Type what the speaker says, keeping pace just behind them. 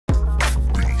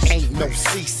no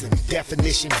ceasing.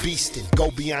 Definition beastin'.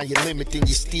 Go beyond your limit, then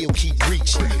you still keep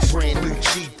reaching. Brand new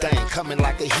G thing, coming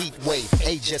like a heat wave.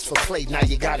 A just for play, now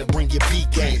you gotta bring your B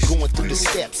game. Going through the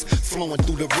steps, flowing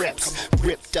through the reps.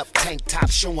 Ripped up tank top,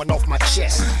 showing off my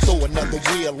chest. Throw another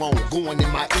wheel on, going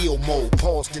in my ill mode.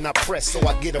 Pause, then I press so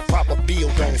I get a proper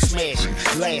build on. Smashing,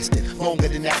 lasting, longer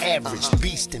than the average.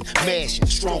 Beastin', mashing,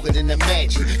 stronger than the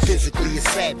magic. Physically a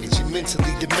savage and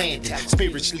mentally demanding.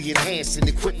 Spiritually enhancing,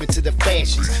 equipment to the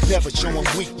fashions. Never showing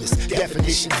weakness,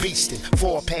 definition beastin'.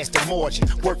 Far past the margin,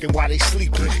 working while they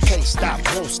sleeping. Can't stop,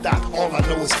 won't stop, all I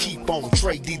know is keep on.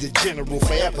 Trey D the general,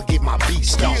 forever get my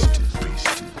beast on.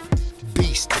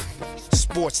 Beastin',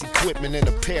 sports equipment and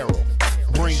apparel.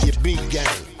 Bring your B game,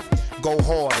 go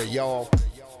harder y'all.